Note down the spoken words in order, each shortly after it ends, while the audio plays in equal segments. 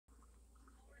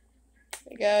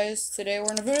guys, today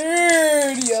we're in a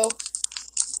video.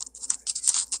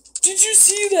 Did you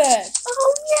see that?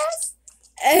 Oh, yes.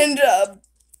 And,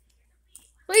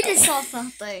 We just saw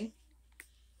something.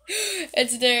 and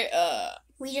today,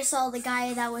 We just saw the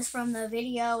guy that was from the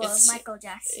video of Michael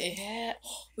Jackson. Yeah,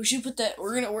 we should put that,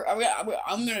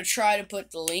 I'm gonna try to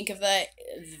put the link of that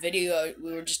video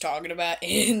we were just talking about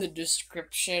in the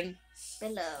description.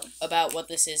 Below. About what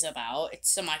this is about.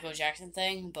 It's a Michael Jackson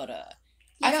thing, but,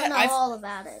 You don't know all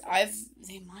about it.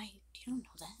 They might. You don't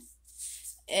know that.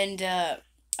 And,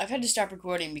 I've had to stop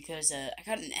recording because, I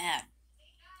got an ad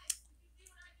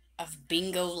of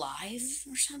Bingo Live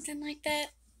or something like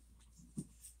that.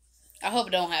 I hope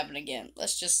it don't happen again.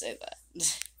 Let's just say that.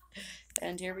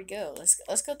 And here we go.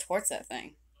 Let's go towards that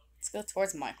thing. Let's go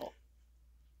towards Michael.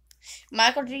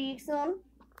 Michael Jackson.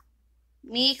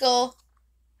 Michael.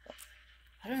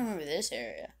 I don't remember this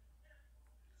area.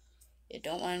 Yeah,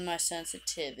 don't mind my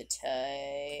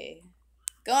sensitivity.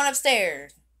 Going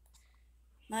upstairs.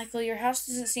 Michael, your house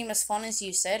doesn't seem as fun as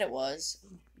you said it was.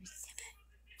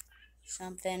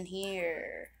 Something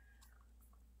here.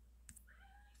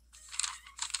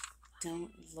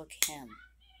 Don't look him.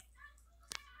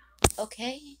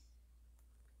 Okay.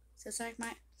 So sorry,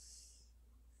 my.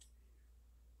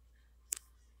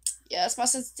 Yeah, that's my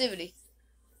sensitivity.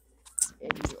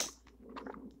 Enjoy.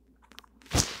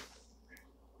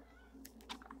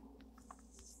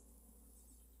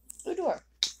 New door.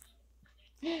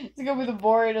 It's gonna be the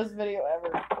boringest video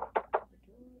ever.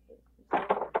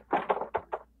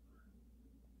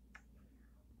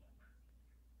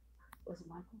 Was it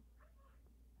Michael?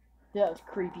 Yeah, it was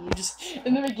creepy. You just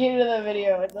in the beginning of the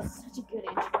video, it was such a good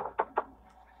intro.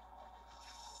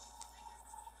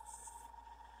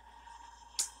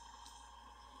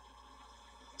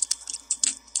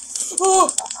 Oh!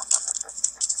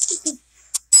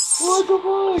 What the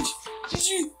fudge? Did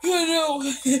you? No!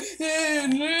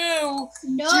 No!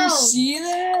 No! Did you see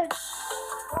that?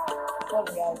 Love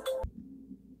it, guys.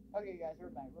 Okay, guys, we're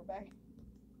back. We're back.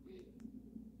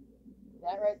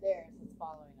 That right there is what's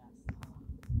following us.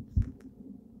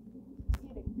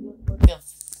 Get a good look of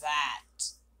that.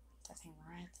 That thing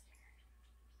right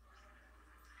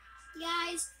there.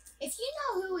 Guys, if you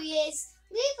know who he is,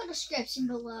 leave a description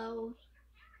below.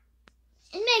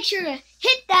 And make sure to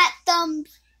hit that thumb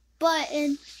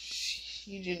button.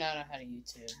 You do not know how to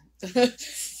YouTube.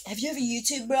 Have you ever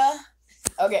YouTube, bruh?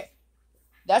 Okay.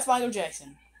 That's Michael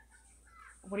Jackson.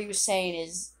 What he was saying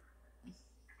is...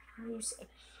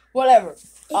 Whatever.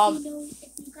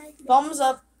 Thumbs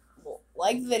up,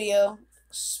 like the video,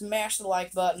 smash the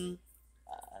like button,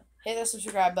 hit the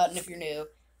subscribe button if you're new,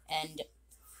 and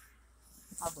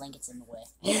I'll blink it's in the way.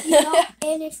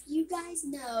 And if you guys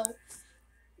know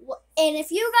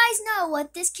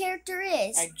what this character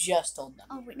is, I just told them.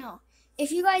 Oh wait, no.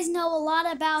 If you guys know a lot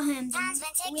about him, then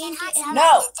link it in.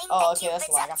 No. Oh, okay, that's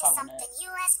why I found it.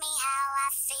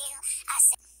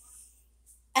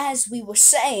 As we were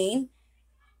saying.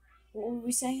 What were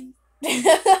we saying?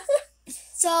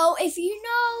 So, if you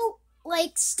know,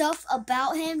 like, stuff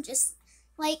about him, just,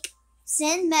 like,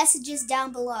 send messages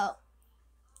down below.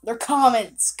 They're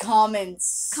comments.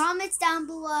 Comments down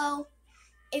below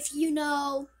if you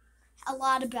know a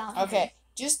lot about him. Okay,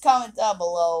 just comment down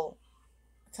below.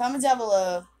 Comment down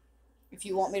below if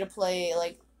you want me to play,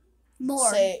 like,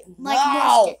 more. Say, like,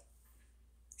 no! more.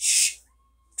 Shh!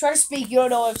 Try to speak, you don't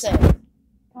know what I'm saying.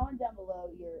 Comment down below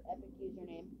your Epic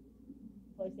username,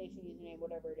 PlayStation username,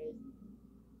 whatever it is.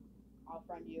 I'll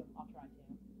friend you. I'll try to, of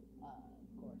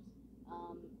course.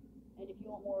 And if you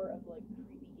want more of, like,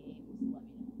 creepy games, let me know.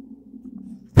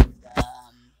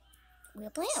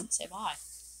 We'll play them. Say bye.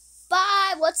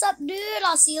 Bye! What's up, dude?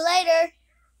 I'll see you later.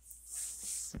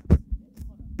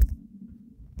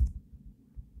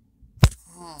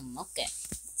 Okay.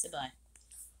 Say bye.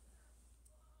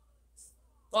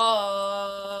 Bye.